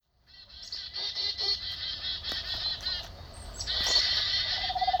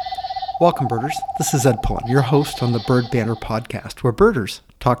Welcome, birders. This is Ed Pullen, your host on the Bird Banter podcast, where birders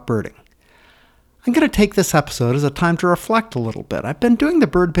talk birding. I'm going to take this episode as a time to reflect a little bit. I've been doing the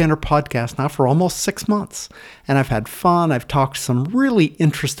Bird Banter podcast now for almost 6 months, and I've had fun. I've talked to some really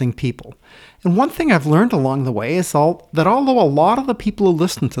interesting people. And one thing I've learned along the way is that although a lot of the people who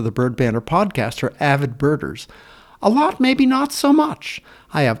listen to the Bird Banter podcast are avid birders, a lot maybe not so much.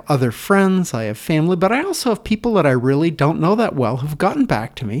 I have other friends, I have family, but I also have people that I really don't know that well who've gotten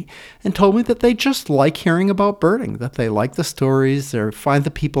back to me and told me that they just like hearing about birding, that they like the stories, they find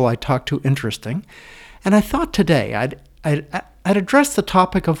the people I talk to interesting. And I thought today I'd address the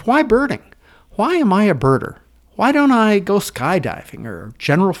topic of why birding? Why am I a birder? Why don't I go skydiving or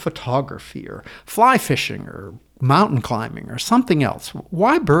general photography or fly fishing or mountain climbing or something else?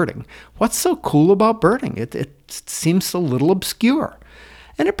 Why birding? What's so cool about birding? It seems a little obscure.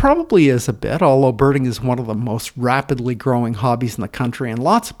 And it probably is a bit, although birding is one of the most rapidly growing hobbies in the country. And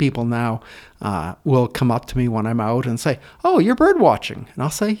lots of people now will come up to me when I'm out and say, "Oh, you're bird watching." And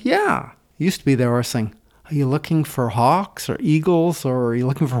I'll say, "Yeah." Used to be they were saying, "Are you looking for hawks or eagles, or are you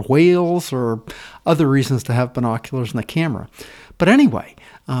looking for whales or other reasons to have binoculars and a camera?" But anyway,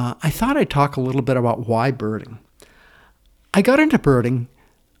 I thought I'd talk a little bit about why birding. I got into birding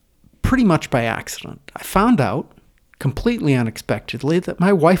pretty much by accident. I found out completely unexpectedly that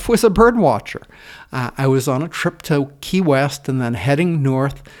my wife was a bird watcher. I was on a trip to Key West and then heading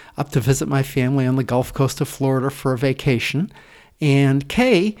north up to visit my family on the Gulf Coast of Florida for a vacation. And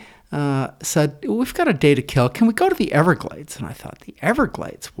Kay said, "We've got a day to kill. Can we go to the Everglades?" And I thought, the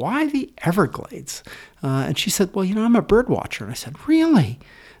Everglades? Why the Everglades? And she said, "Well, I'm a bird watcher." And I said, "Really?"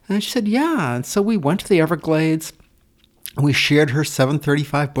 And she said, "Yeah." And so we went to the Everglades. We shared her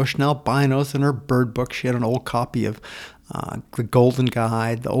 735 Bushnell binos and her bird book. She had an old copy of the Golden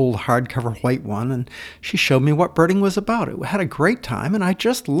Guide, the old hardcover white one, and she showed me what birding was about. We had a great time, and I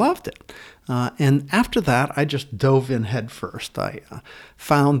just loved it. And after that, I just dove in head first. I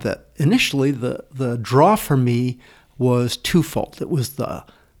found that initially the draw for me was twofold. It was the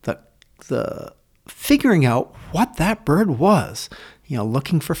figuring out what that bird was,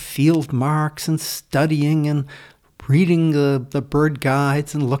 looking for field marks and studying and reading the bird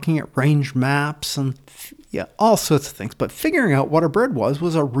guides and looking at range maps and all sorts of things. But figuring out what a bird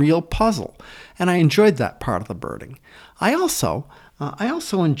was a real puzzle. And I enjoyed that part of the birding. I also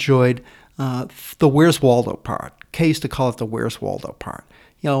enjoyed the Where's Waldo part. Kay used to call it the Where's Waldo part.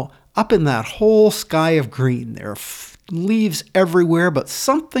 Up in that whole sky of green, there are leaves everywhere, but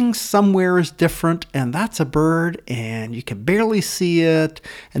something somewhere is different, and that's a bird, and you can barely see it,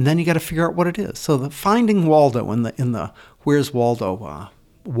 and then you got to figure out what it is. So the finding Waldo in the Where's Waldo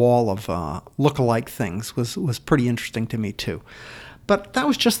wall of look-alike things was pretty interesting to me too. But that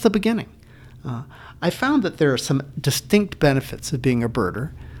was just the beginning. I found that there are some distinct benefits of being a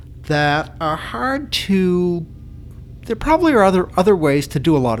birder that are hard to. There probably are other ways to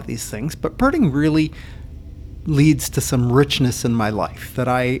do a lot of these things, but birding really leads to some richness in my life that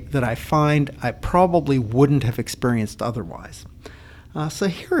I find I probably wouldn't have experienced otherwise. So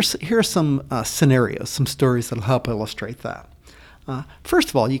here are some scenarios, some stories that'll help illustrate that. First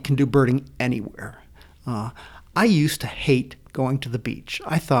of all, you can do birding anywhere. I used to hate going to the beach.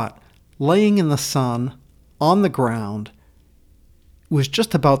 I thought laying in the sun on the ground was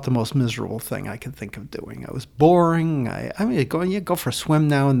just about the most miserable thing I could think of doing. It was boring. Go for a swim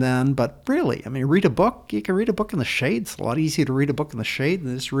now and then, but really, read a book. You can read a book in the shade. It's a lot easier to read a book in the shade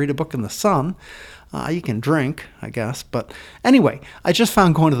than just read a book in the sun. You can drink, I guess. But anyway, I just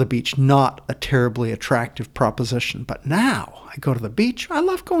found going to the beach not a terribly attractive proposition. But now I go to the beach. I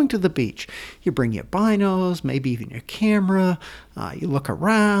love going to the beach. You bring your binos, maybe even your camera. You look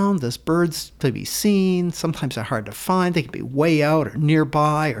around. There's birds to be seen. Sometimes they're hard to find. They can be way out or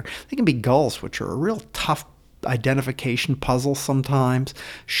nearby, or they can be gulls, which are a real tough identification puzzle sometimes.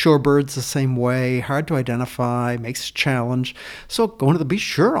 Shorebirds the same way, hard to identify, makes a challenge. So going to the beach,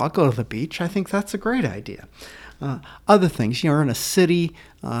 sure, I'll go to the beach. I think that's a great idea. Other things, you're in a city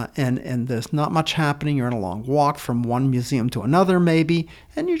and there's not much happening. You're on a long walk from one museum to another maybe,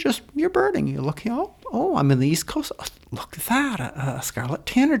 and you're birding. You're looking, oh, I'm in the East Coast. Oh, look at that, a scarlet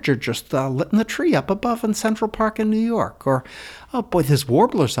tanager just lit in the tree up above in Central Park in New York. Or, oh boy, there's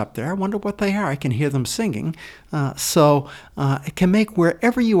warblers up there. I wonder what they are. I can hear them singing. So it can make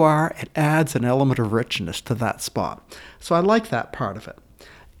wherever you are, it adds an element of richness to that spot. So I like that part of it.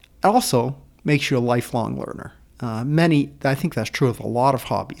 It also makes you a lifelong learner. I think that's true of a lot of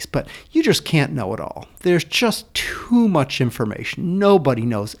hobbies, but you just can't know it all. There's just too much information. Nobody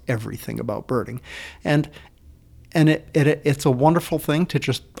knows everything about birding. And And it's a wonderful thing to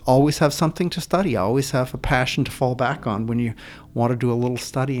just always have something to study, always have a passion to fall back on when you want to do a little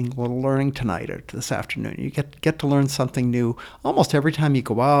studying, a little learning tonight or this afternoon. You get to learn something new almost every time you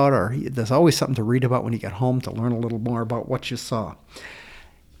go out, or there's always something to read about when you get home to learn a little more about what you saw.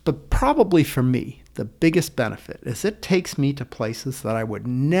 But probably for me, the biggest benefit is it takes me to places that I would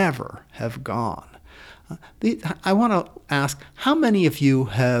never have gone. I want to ask, how many of you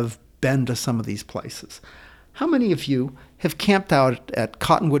have been to some of these places? How many of you have camped out at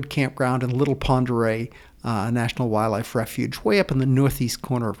Cottonwood Campground in Little Pend Oreille National Wildlife Refuge, way up in the northeast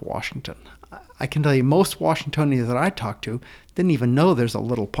corner of Washington? I can tell you most Washingtonians that I talk to didn't even know there's a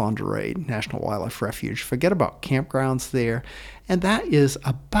Little Pend Oreille National Wildlife Refuge. Forget about campgrounds there. And that is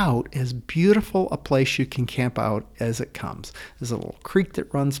about as beautiful a place you can camp out as it comes. There's a little creek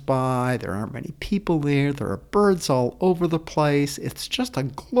that runs by. There aren't many people there. There are birds all over the place. It's just a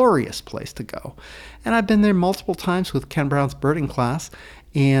glorious place to go. And I've been there multiple times with Ken Brown's birding class,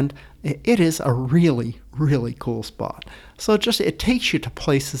 and it is a really, really cool spot. So it takes you to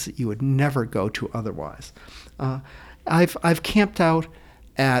places that you would never go to otherwise. I've camped out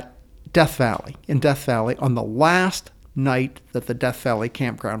at Death Valley, in Death Valley, on the last night that the Death Valley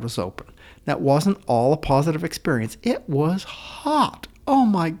campground was open. That wasn't all a positive experience. It was hot. Oh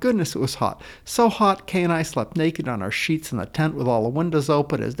my goodness, it was hot. So hot, Kay and I slept naked on our sheets in the tent with all the windows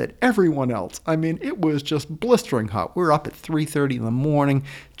open, as did everyone else. I mean, it was just blistering hot. We were up at 3:30 in the morning,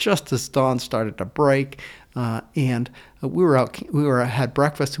 just as dawn started to break, and had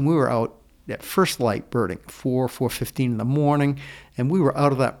breakfast, and we were out at first light birding, 4:15 in the morning, and we were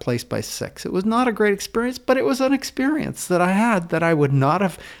out of that place by 6. It was not a great experience, but it was an experience that I had that I would not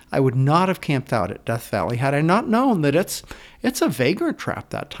have camped out at Death Valley had I not known that it's a vagrant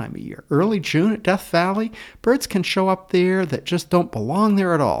trap that time of year. Early June at Death Valley, birds can show up there that just don't belong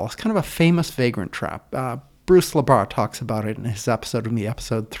there at all. It's kind of a famous vagrant trap. Bruce LeBar talks about it in his episode with me,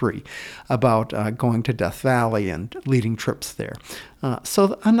 episode 3, about going to Death Valley and leading trips there.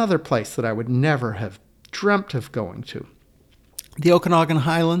 So another place that I would never have dreamt of going to. The Okanagan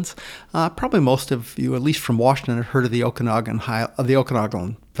Highlands. Probably most of you, at least from Washington, have heard of the Okanagan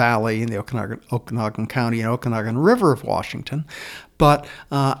Valley and the Okanagan County and Okanagan River of Washington. But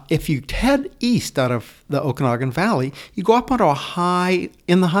if you head east out of the Okanagan Valley, you go up onto a high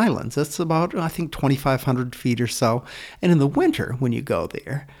in the highlands. That's about, I think, 2,500 feet or so. And in the winter, when you go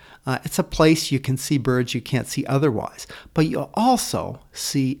there, it's a place you can see birds you can't see otherwise. But you'll also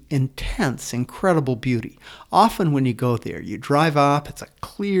see intense, incredible beauty. Often when you go there, you drive up, it's a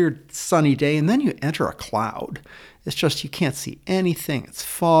clear, sunny day, and then you enter a cloud. It's just you can't see anything. It's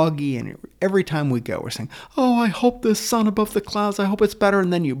foggy, and every time we go, we're saying, oh, I hope the sun above the clouds, I hope it's better.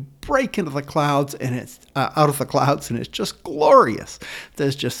 And then you break into the clouds, and it's out of the clouds, and it's just glorious.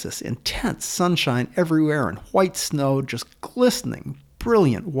 There's just this intense sunshine everywhere, and white snow just glistening,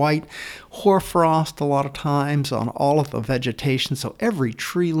 brilliant white, hoarfrost a lot of times on all of the vegetation, so every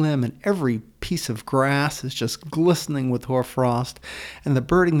tree limb and every piece of grass is just glistening with hoarfrost, and the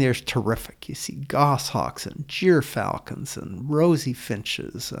birding there is terrific. You see goshawks and gyrfalcons and rosy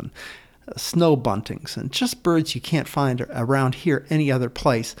finches and snow buntings and just birds you can't find around here any other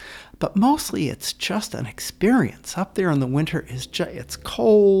place. But mostly it's just an experience. Up there in the winter, it's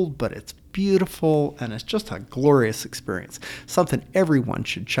cold, but it's beautiful, and it's just a glorious experience. Something everyone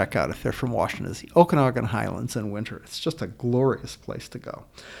should check out if they're from Washington is the Okanagan Highlands in winter. It's just a glorious place to go.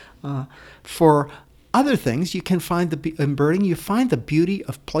 For other things, you can find in birding, you find the beauty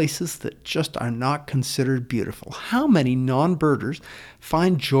of places that just are not considered beautiful. How many non-birders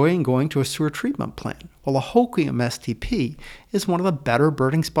find joy in going to a sewer treatment plant? Well, the Hoquiam STP is one of the better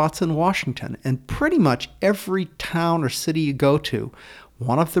birding spots in Washington, and pretty much every town or city you go to,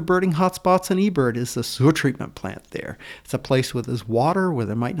 one of the birding hotspots in eBird is the sewer treatment plant there. It's a place where there's water, where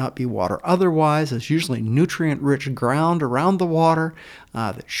there might not be water otherwise. There's usually nutrient-rich ground around the water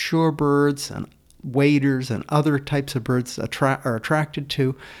that shorebirds and waders and other types of birds are attracted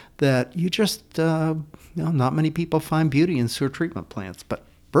to, that you just, not many people find beauty in sewer treatment plants, but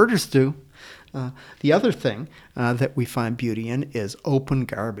birders do. The other thing that we find beauty in is open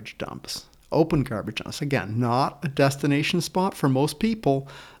garbage dumps. Open garbage dumps. Again, not a destination spot for most people,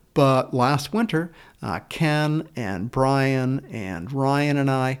 but last winter, Ken and Brian and Ryan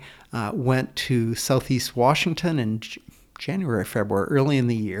and I went to Southeast Washington in January, February, early in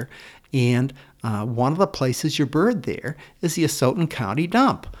the year, and one of the places you bird there is the Asotin County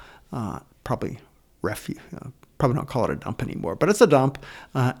dump. Probably don't call it a dump anymore, but it's a dump,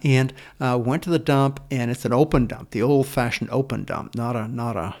 and went to the dump, and it's an open dump, the old-fashioned open dump, not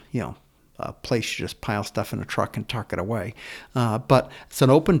a a place you just pile stuff in a truck and tuck it away. But it's an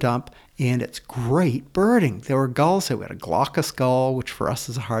open dump, and it's great birding. There were gulls. We had a glaucous gull, which for us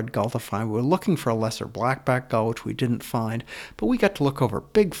is a hard gull to find. We were looking for a lesser blackback gull, which we didn't find. But we got to look over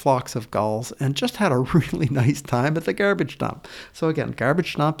big flocks of gulls and just had a really nice time at the garbage dump. So again,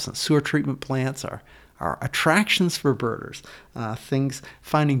 garbage dumps and sewer treatment plants are attractions for birders, things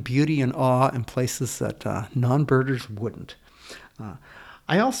finding beauty and awe in places that non-birders wouldn't.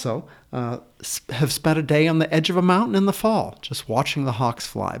 I also have spent a day on the edge of a mountain in the fall, just watching the hawks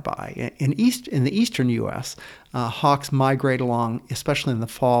fly by. In the eastern U.S., hawks migrate along, especially in the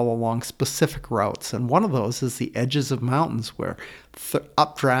fall, along specific routes, and one of those is the edges of mountains where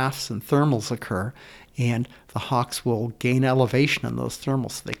updrafts and thermals occur, and the hawks will gain elevation in those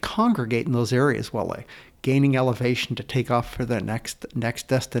thermals. So they congregate in those areas while they're gaining elevation to take off for their next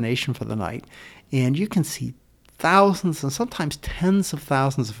destination for the night. And you can see thousands and sometimes tens of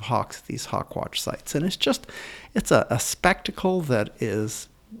thousands of hawks at these hawk watch sites. And it's a spectacle that is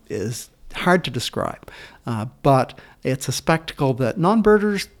hard to describe. But it's a spectacle that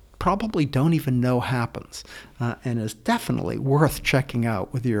non-birders probably don't even know happens, and is definitely worth checking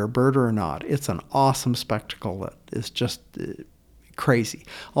out whether you're a birder or not. It's an awesome spectacle that is just crazy.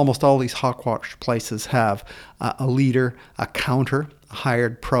 Almost all these hawk watch places have a leader, a counter, a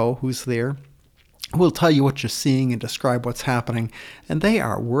hired pro who's there, who will tell you what you're seeing and describe what's happening, and they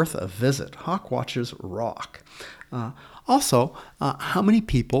are worth a visit. Hawk watchers rock. Also, how many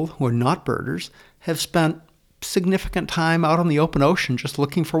people who are not birders have spent significant time out on the open ocean just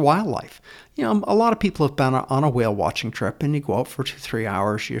looking for wildlife? You know, a lot of people have been on a whale watching trip, and you go out for 2-3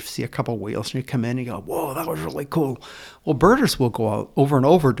 hours, you see a couple of whales, and you come in and you go, whoa, that was really cool. Well, birders will go out over and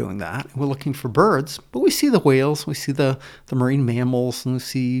over doing that. We're looking for birds, but we see the whales, we see the marine mammals, and we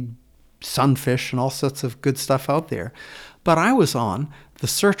see sunfish and all sorts of good stuff out there. But I was on the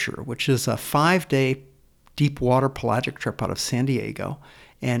Searcher, which is a 5-day deep water pelagic trip out of San Diego.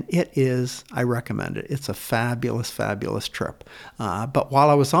 And I recommend it. It's a fabulous, fabulous trip. But while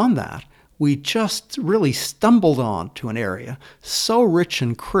I was on that, we just really stumbled on to an area so rich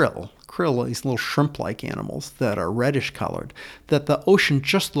in krill, these little shrimp-like animals that are reddish colored, that the ocean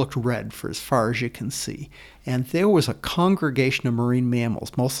just looked red for as far as you can see. And there was a congregation of marine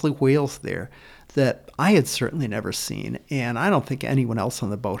mammals, mostly whales there, that I had certainly never seen, and I don't think anyone else on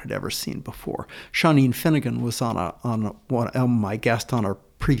the boat had ever seen before. Shawneen Finnegan was my guest on our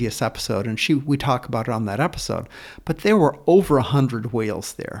previous episode, and we talk about it on that episode. But there were over 100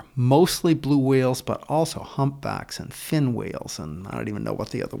 whales there, mostly blue whales, but also humpbacks and fin whales, and I don't even know what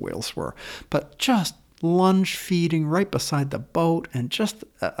the other whales were. But just lunge feeding right beside the boat, and just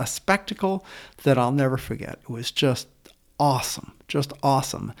a spectacle that I'll never forget. It was just awesome.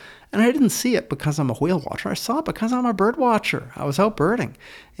 And I didn't see it because I'm a whale watcher. I saw it because I'm a bird watcher. I was out birding.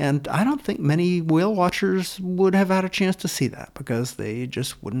 And I don't think many whale watchers would have had a chance to see that because they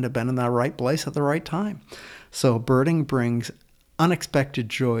just wouldn't have been in the right place at the right time. So birding brings unexpected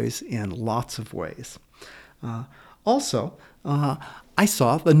joys in lots of ways. Also, I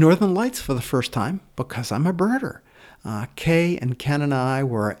saw the Northern Lights for the first time because I'm a birder. Kay and Ken and I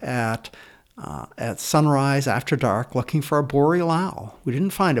were at sunrise after dark looking for a boreal owl. We didn't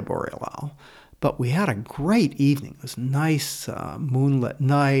find a boreal owl, but we had a great evening. It was a nice moonlit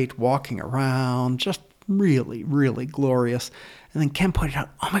night, walking around, just really, really glorious. And then Ken pointed out,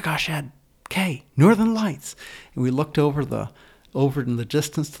 oh my gosh, Ed, Kay, Northern Lights. And we looked over in the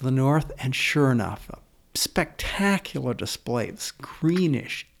distance to the north, and sure enough, a spectacular display, this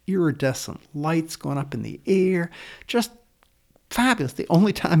greenish, iridescent lights going up in the air, just fabulous. The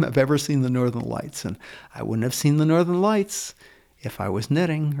only time I've ever seen the Northern Lights. And I wouldn't have seen the Northern Lights if I was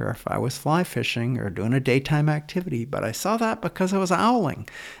knitting or if I was fly fishing or doing a daytime activity. But I saw that because I was owling.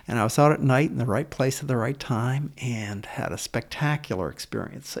 And I was out at night in the right place at the right time and had a spectacular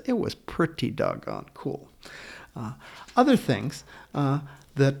experience. It was pretty doggone cool. Other things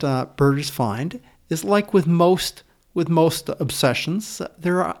that birders find is like with most obsessions,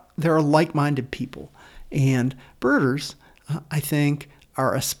 there are like-minded people. And birders, I think,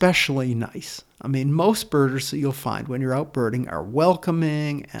 are especially nice. I mean, most birders that you'll find when you're out birding are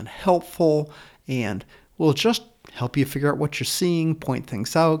welcoming and helpful and will just help you figure out what you're seeing, point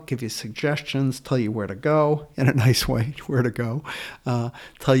things out, give you suggestions, tell you where to go, in a nice way, where to go,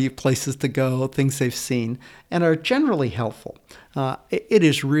 tell you places to go, things they've seen, and are generally helpful. It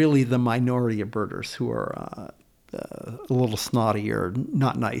is really the minority of birders who are a little snotty or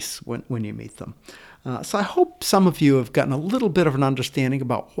not nice when you meet them. So I hope some of you have gotten a little bit of an understanding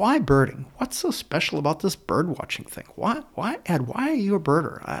about why birding. What's so special about this bird watching thing? Ed, why are you a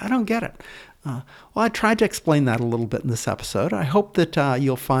birder? I don't get it. Well, I tried to explain that a little bit in this episode. I hope that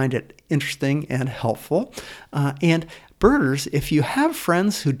you'll find it interesting and helpful. And birders, if you have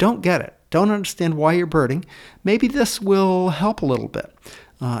friends who don't get it, don't understand why you're birding, maybe this will help a little bit.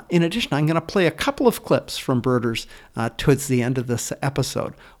 In addition, I'm going to play a couple of clips from birders towards the end of this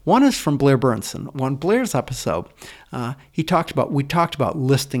episode. One is from Blair Bernson. On Blair's episode, we talked about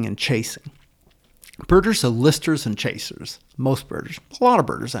listing and chasing. Birders are listers and chasers. Most birders, a lot of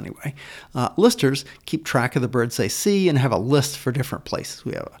birders anyway. Listers keep track of the birds they see and have a list for different places.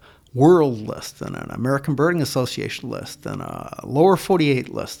 We have a world list and an American Birding Association list and a Lower 48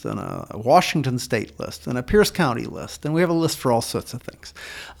 list and a Washington State list and a Pierce County list, and we have a list for all sorts of things.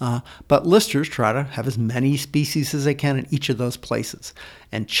 But listers try to have as many species as they can in each of those places.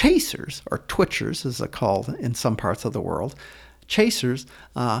 And chasers, or twitchers as they're called in some parts of the world, chasers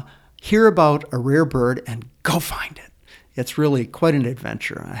hear about a rare bird and go find it. It's really quite an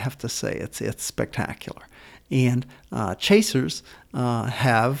adventure, I have to say. It's spectacular. And chasers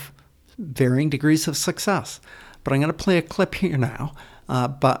have varying degrees of success. But I'm going to play a clip here now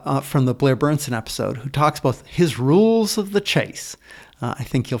from the Blair Bernson episode, who talks about his rules of the chase. I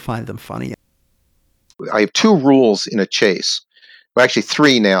think you'll find them funny. I have 2 rules in a chase. Well, actually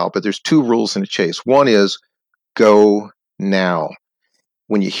 3 now, but there's 2 rules in a chase. One is go now.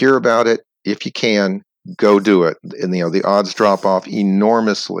 When you hear about it, if you can, go do it. And the odds drop off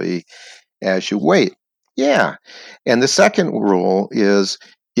enormously as you wait. Yeah. And the second rule is,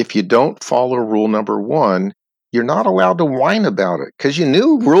 if you don't follow rule number 1, you're not allowed to whine about it because you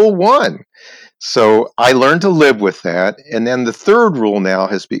knew rule 1. So I learned to live with that. And then the third rule now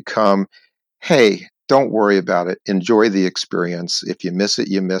has become, hey, don't worry about it. Enjoy the experience. If you miss it,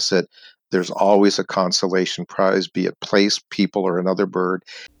 you miss it. There's always a consolation prize, be it place, people, or another bird.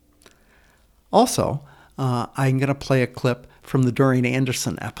 Also, I'm going to play a clip from the Dorian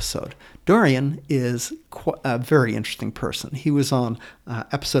Anderson episode. Dorian is a very interesting person. He was on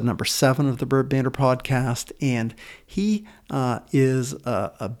episode number 7 of the Bird Banter podcast, and he is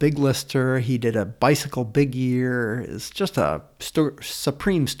a big lister. He did a bicycle big year, is just a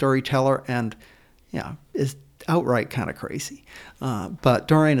supreme storyteller, and is outright kind of crazy. But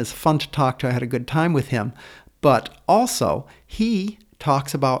Dorian is fun to talk to. I had a good time with him. But also, he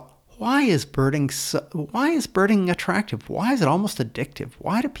talks about why is birding attractive? Why is it almost addictive?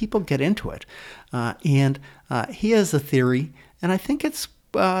 Why do people get into it? And he has a theory, and I think it's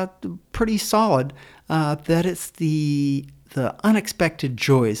pretty solid, that it's the unexpected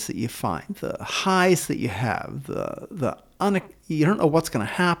joys that you find, the highs that you have, you don't know what's going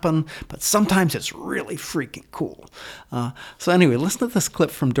to happen, but sometimes it's really freaking cool. So anyway, listen to this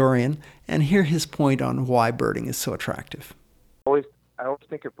clip from Dorian and hear his point on why birding is so attractive. I always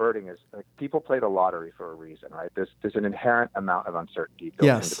think of birding as like people play the lottery for a reason, right? There's an inherent amount of uncertainty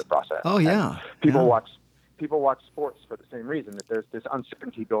built into the process. Oh yeah. And people watch sports for the same reason, that there's this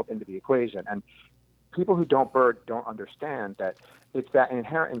uncertainty built into the equation. And people who don't bird don't understand that it's that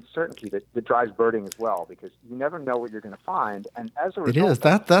inherent uncertainty that drives birding as well, because you never know what you're going to find. And as a result, it is.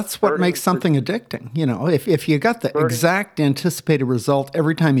 That's what makes something addicting. If you got the exact anticipated result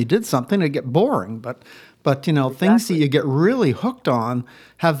every time you did something, it'd get boring. But exactly. Things that you get really hooked on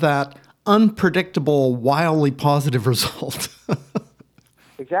have that unpredictable, wildly positive result.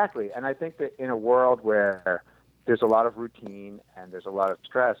 Exactly. And I think that in a world where there's a lot of routine and there's a lot of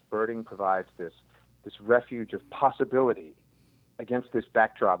stress, birding provides this refuge of possibility against this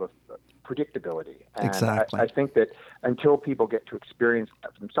backdrop of predictability. And exactly. I think that until people get to experience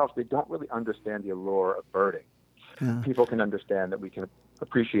that for themselves, they don't really understand the allure of birding. Yeah. People can understand that we can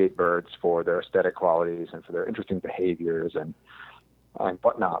appreciate birds for their aesthetic qualities and for their interesting behaviors and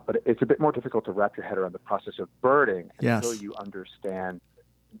whatnot, but it's a bit more difficult to wrap your head around the process of birding until you understand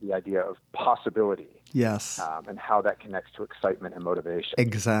the idea of possibility. Yes. And how that connects to excitement and motivation.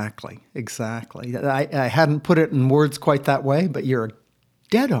 Exactly. I hadn't put it in words quite that way, but you're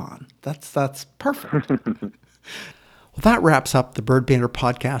dead on. That's perfect. Well, that wraps up the Bird Banter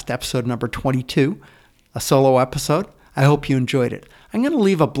podcast, episode number 22, a solo episode. I hope you enjoyed it. I'm going to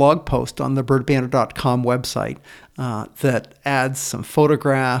leave a blog post on the birdbanter.com website that adds some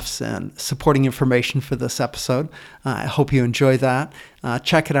photographs and supporting information for this episode. I hope you enjoy that.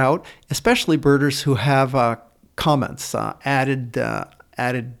 Check it out, especially birders who have comments,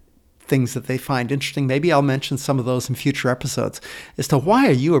 added things that they find interesting. Maybe I'll mention some of those in future episodes as to why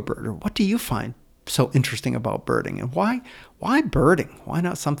are you a birder? What do you find so interesting about birding? And why birding? Why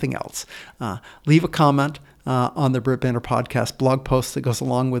not something else? Leave a comment. on the Bird Banter Podcast blog post that goes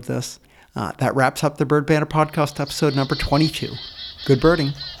along with this. That wraps up the Bird Banter Podcast episode number 22. Good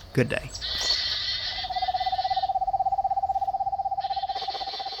birding. Good day.